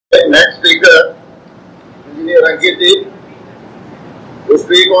next speaker, Engineer Ankit Deep, to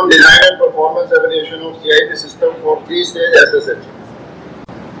speak on design and performance evaluation of CIP system for three-stage SSH.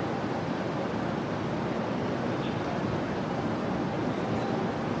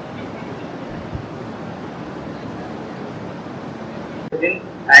 In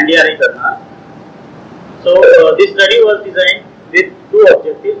ICAR-National. So this study was designed with two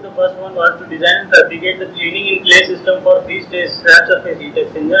objectives. The first one was to design and fabricate the cleaning in place system for three-stage scrap surface heat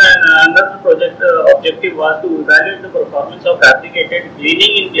exchanger, and another project objective was to evaluate the performance of fabricated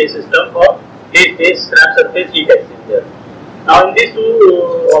cleaning in place system for three-stage scrap surface heat exchanger. Now in these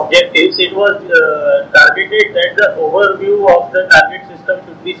two objectives, it was targeted that the overview of the target system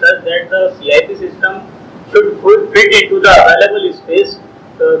should be such that the CIP system should fit into the available space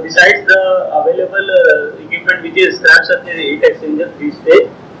besides the available equipment, which is scrap surface heat exchanger 3-stage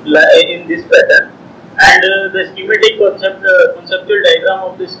in this pattern. And the schematic conceptual diagram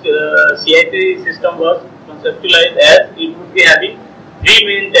of this CIP system was conceptualized as it would be having three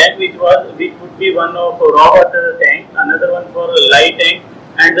main tanks, which would be one of raw water tank, another one for lye tank,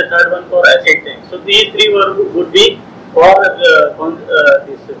 and the third one for acid tank. So these three would be for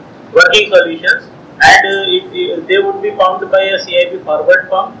this working solutions, and they would be pumped by a CIP forward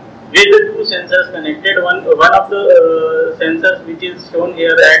pump with the two sensors connected. One of the sensors, which is shown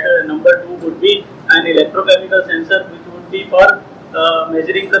here at number 2, would be an electrochemical sensor, which would be for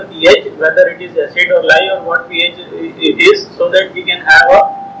measuring the pH, whether it is acid or lye or what pH it is, so that we can have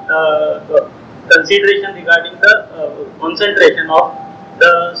a consideration regarding the concentration of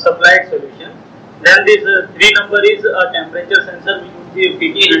the supplied solution. Then this 3 number is a temperature sensor, which would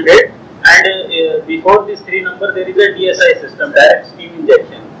be PT100. And before this 3 number, there is a DSI system, direct steam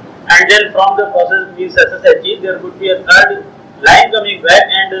injection. And then from the process means SSHE, there would be a third line coming back,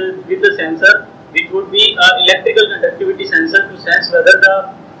 and with the sensor, which would be an electrical conductivity sensor to sense whether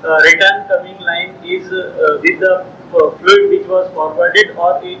the return coming line is with the fluid which was forwarded,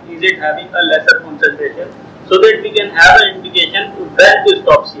 or is it having a lesser concentration, so that we can have an indication to when to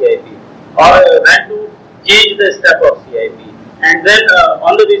stop CIP or when to change the step of CIP. And then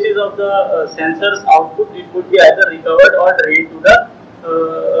on the basis of the sensor's output, it would be either recovered or drained to the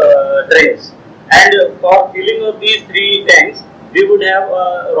drains. And for filling of these 3 tanks, we would have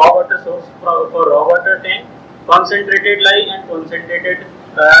a raw water source for raw water tank, concentrated lye and concentrated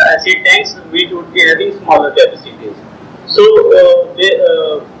acid tanks, which would be having smaller capacities. So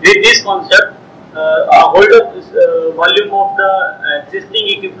with this concept, a hold of this volume of the existing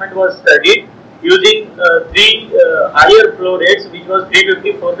equipment was studied using 3 higher flow rates, which was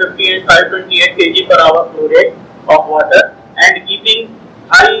 350, 450 and 528 kg per hour flow rate of water, and keeping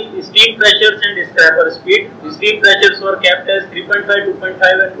high steam pressures and scraper speed. The steam pressures were kept as 3.5,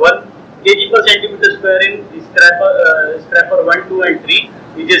 2.5 and 1 kg per centimeter square in scraper 1, 2 and 3,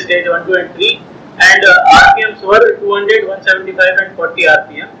 which is stage 1, 2 and 3, and RPMs were 200, 175 and 40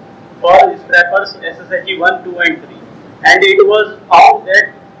 RPM for scrappers SSHE 1, 2 and 3. And it was found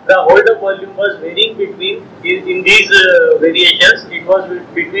that the hold-up volume was varying between, in these variations, it was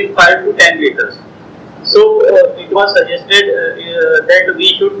between 5 to 10 liters. So it was suggested that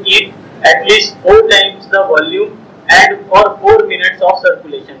we should keep at least 4 times the volume and for 4 minutes of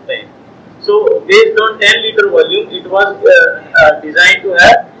circulation time. So based on 10 liter volume, it was designed to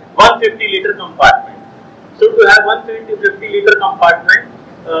have 150 liter compartment. So to have 150 liter compartment,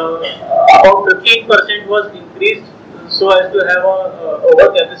 about 15% was increased, so as to have a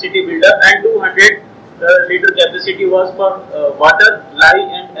over capacity buildup, and 200 liter capacity was for water, lye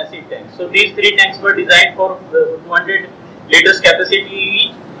and acid tanks. So these 3 tanks were designed for 200 liters capacity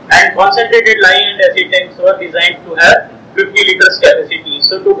each, and concentrated lye and acid tanks were designed to have 50 liters capacity.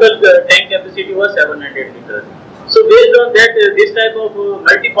 So total tank capacity was 700 liters. So based on that, this type of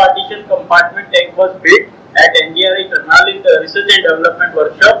multi-partition compartment tank was built at ICAR-National in the research and development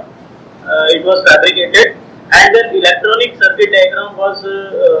workshop. It was fabricated. And then electronic circuit diagram was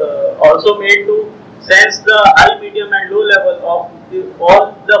also made to sense the high, medium and low level of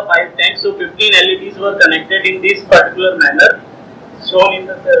all the 5 tanks. So 15 LEDs were connected in this particular manner, shown in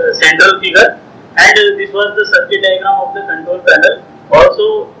the central figure. And this was the circuit diagram of the control panel,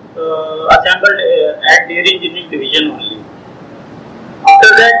 also assembled at Dairy Engineering Division only.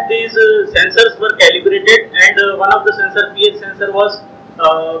 After that, these sensors were calibrated, and one of the sensor, pH sensor, was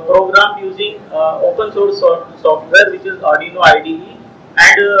programmed using open source software, which is Arduino IDE,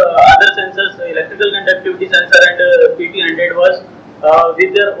 and other sensors, electrical conductivity sensor and PT100 was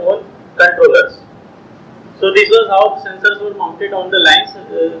with their own controllers. So this was how the sensors were mounted on the lines.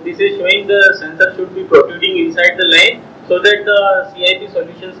 This is showing the sensor should be protruding inside the line, so that the CIP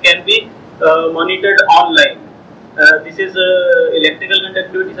solutions can be monitored online. This is electrical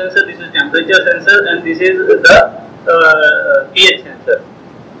conductivity sensor, this is temperature sensor, and this is the pH sensor.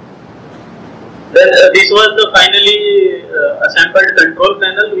 Then this was the finally assembled control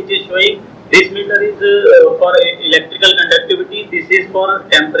panel, which is showing this meter is for electrical conductivity, this is for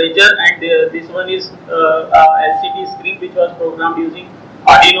temperature, and this one is LCD screen which was programmed using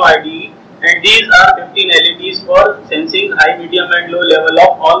Arduino IDE, and these are 15 LEDs for sensing high, medium and low level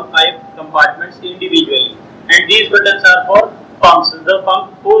of all 5 compartments individually, and these buttons are for pumps. The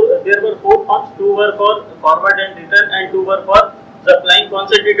pump, there were 4 pumps, 2 were for forward and return and 2 were for supplying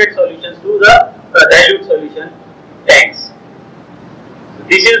concentrated solutions to the dilute solution tanks.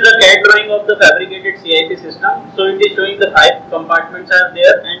 This is the CAD drawing of the fabricated CIP system. So it is showing the 5 compartments are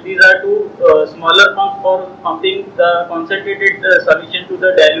there, and these are 2 smaller pumps for pumping the concentrated solution to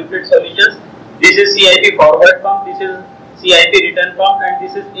the diluted solutions. This is CIP forward pump, this is CIP return pump, and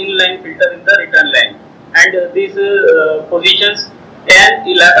this is inline filter in the return line. And these positions 10,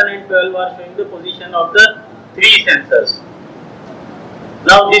 11 and 12 are showing the position of the 3 sensors.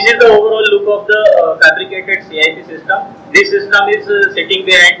 Now this is the overall look of the fabricated CIP system. This system is sitting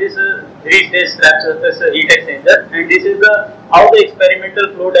behind this 3-stage strap surface heat exchanger, and this is the how the experimental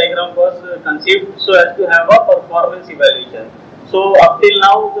flow diagram was conceived so as to have a performance evaluation. So up till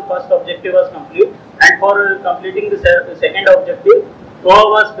now the first objective was complete, and for completing the second objective, TOA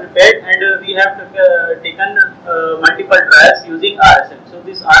was prepared, and we have taken multiple trials using RSM. So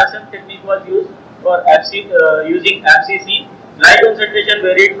this RSM technique was used for using FCC. Light concentration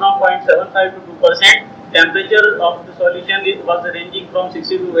varied from 0.75 to 2%. Temperature of the solution was ranging from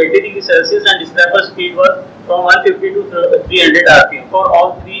 60 to 80 degrees Celsius, and scrapper speed was from 150 to 300 RPM for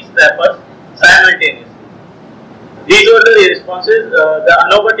all 3 scrappers simultaneously. These were the responses. The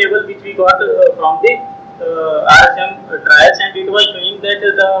ANOVA table which we got from the RSM trials, and it was showing that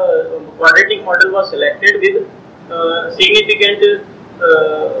the quadratic model was selected with significant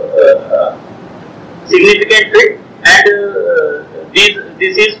fit. And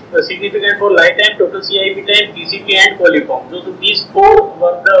this is significant for lifetime, total CIP time, TCP and coliform. So these 4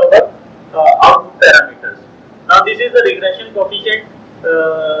 were the output parameters. Now this is the regression coefficient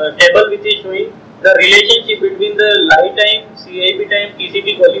table which is showing the relationship between the lifetime, CIP time,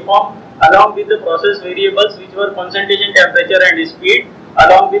 TCP, coliform along with the process variables which were concentration, temperature and speed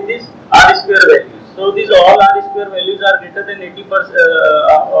along with this R square values. So these all R square values are greater than 80%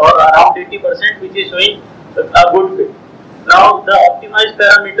 or around 80%, which is showing a good fit. Now the optimized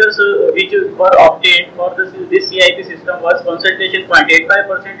parameters which were obtained for this CIP system was concentration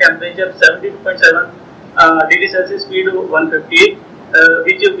 0.85%, temperature 72.7 degrees Celsius, speed 150,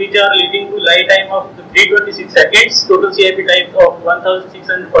 which are leading to lifetime of 326 seconds, total CIP time of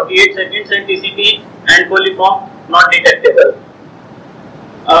 1648 seconds, and TCP and coliform not detectable.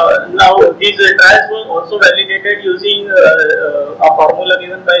 Now these trials were also validated using a formula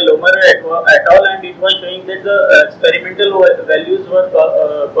given by Lohmer et al, and it was showing that the experimental values were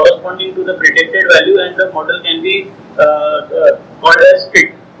corresponding to the predicted value, and the model can be called as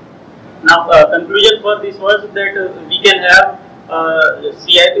fit. Now conclusion for this was that we can have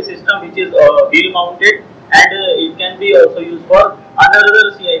CIP system which is wheel mounted, and it can be also used for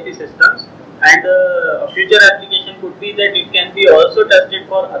another CIP systems. And future application could be that it can be also tested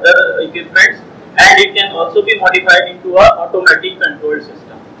for other equipments, and it can also be modified into a automatic control system.